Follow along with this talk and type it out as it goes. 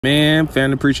Man,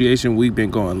 fan appreciation week been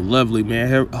going lovely,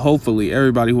 man. Hopefully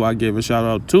everybody who I gave a shout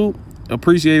out to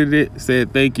appreciated it,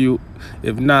 said thank you.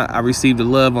 If not, I received the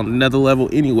love on another level.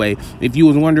 Anyway, if you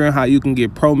was wondering how you can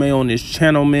get promo on this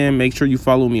channel, man, make sure you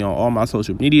follow me on all my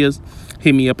social medias.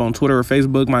 Hit me up on Twitter or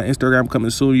Facebook. My Instagram coming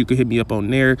soon. You can hit me up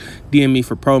on there. DM me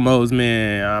for promos,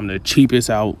 man. I'm the cheapest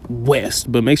out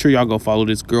west. But make sure y'all go follow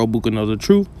this girl, Buka Knows the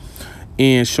Truth,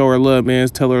 and show her love, man.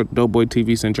 Tell her Dohboy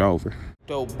TV sent y'all over.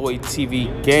 Dohboy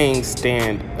TV gang,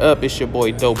 stand up. It's your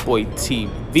boy Dohboy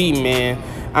TV, man.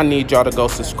 I need y'all to go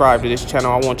subscribe to this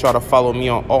channel. I want y'all to follow me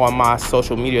on all my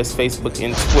social medias, Facebook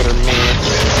and Twitter,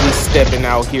 man. We stepping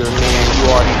out here, man. You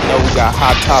already know we got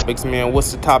hot topics, man.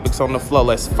 What's the topics on the flow?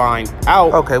 Let's find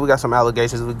out. Okay, we got some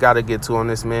allegations we got to get to on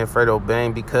this man, Fredo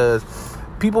Bang, because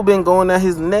people been going at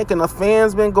his neck and the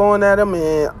fans been going at him,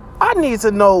 and I need to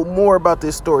know more about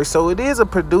this story. So it is a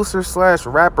producer slash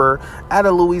rapper out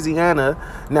of Louisiana.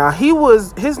 Now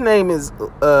his name is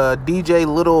DJ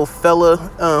Little Fella.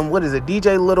 What is it?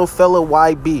 DJ Little Fella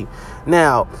YB.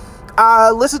 Now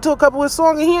I listened to a couple of his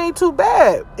songs and he ain't too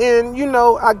bad. And you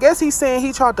know, I guess he's saying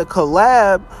he tried to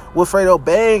collab with Fredo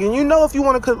Bang. And you know, if you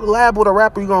want to collab with a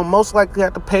rapper, you're gonna most likely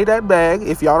have to pay that bag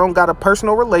if y'all don't got a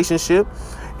personal relationship.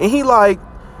 And he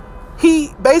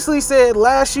basically said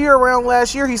around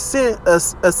last year, he sent a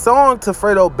song to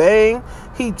Fredo Bang.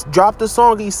 He dropped a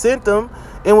song he sent them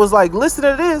and was like, listen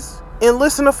to this and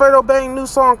listen to Fredo Bang's new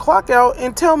song Clock Out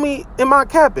and tell me, am I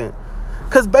capping?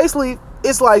 Because basically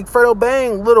it's like Fredo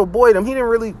Bang little boyed him. He didn't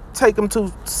really take him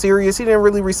too serious. He didn't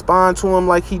really respond to him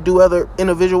like he do other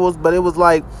individuals. But it was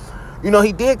like, you know,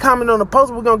 he did comment on the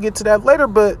post. We're going to get to that later.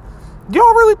 But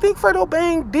y'all really think Fredo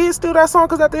Bang did steal that song?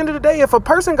 Because at the end of the day, if a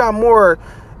person got more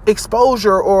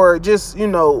exposure or just, you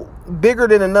know, bigger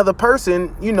than another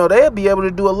person, you know, they'll be able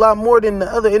to do a lot more than the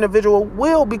other individual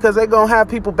will, because they're gonna have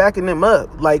people backing them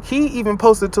up. Like he even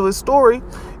posted to his story,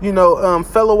 you know,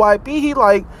 fellow YP, he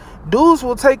like, dudes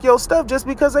will take your stuff just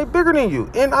because they bigger than you.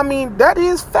 And I mean, that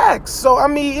is facts. So I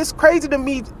mean, it's crazy to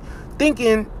me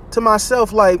thinking to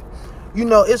myself, like, you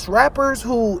know, it's rappers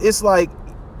who, it's like,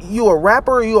 you a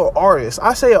rapper or you an artist.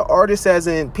 I say an artist as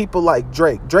in people like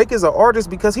Drake. Drake is an artist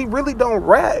because he really don't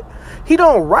rap. He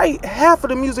don't write half of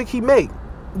the music he make.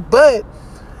 But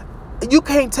you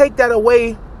can't take that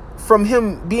away from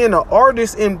him being an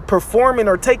artist and performing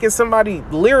or taking somebody's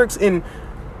lyrics and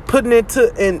putting it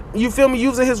to, and you feel me,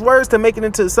 using his words to make it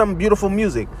into some beautiful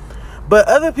music. But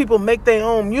other people make their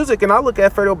own music, and I look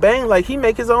at Fredo Bang like he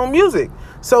make his own music.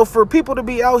 So for people to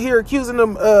be out here accusing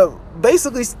him of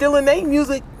basically stealing their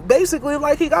music, basically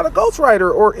like he got a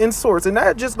ghostwriter or in source, and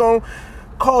that just gonna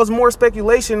cause more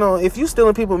speculation on, if you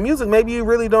stealing people's music, maybe you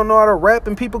really don't know how to rap,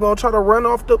 and people gonna try to run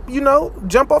off the, you know,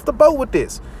 jump off the boat with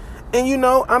this. And you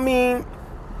know, I mean,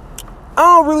 I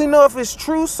don't really know if it's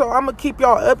true, so I'm gonna keep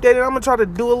y'all updated. I'm gonna try to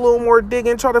do a little more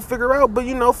digging, try to figure out. But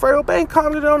you know, Fredo Bang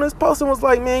commented on this post and was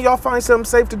like, man, y'all find something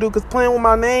safe to do, because playing with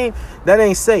my name, that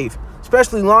ain't safe,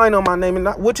 especially lying on my name, and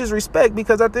not, which is respect,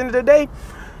 because at the end of the day,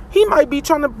 he might be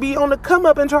trying to be on the come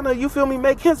up and trying to, you feel me,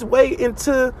 make his way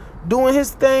into doing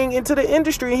his thing into the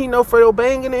industry. And he know Fredo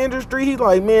Bang in the industry. He's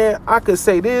like, man, I could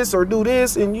say this or do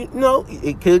this, and you know,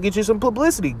 it could get you some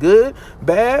publicity. Good,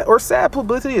 bad, or sad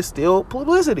publicity is still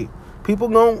publicity. People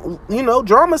gonna, you know,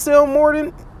 drama sell more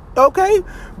than, okay?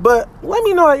 But let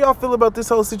me know how y'all feel about this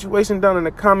whole situation down in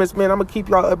the comments, man. I'm gonna keep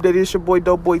y'all updated. It's your boy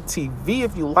Dohboy TV.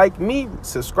 If you like me,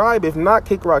 subscribe. If not,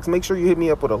 kick rocks. Make sure you hit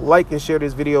me up with a like and share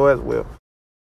this video as well.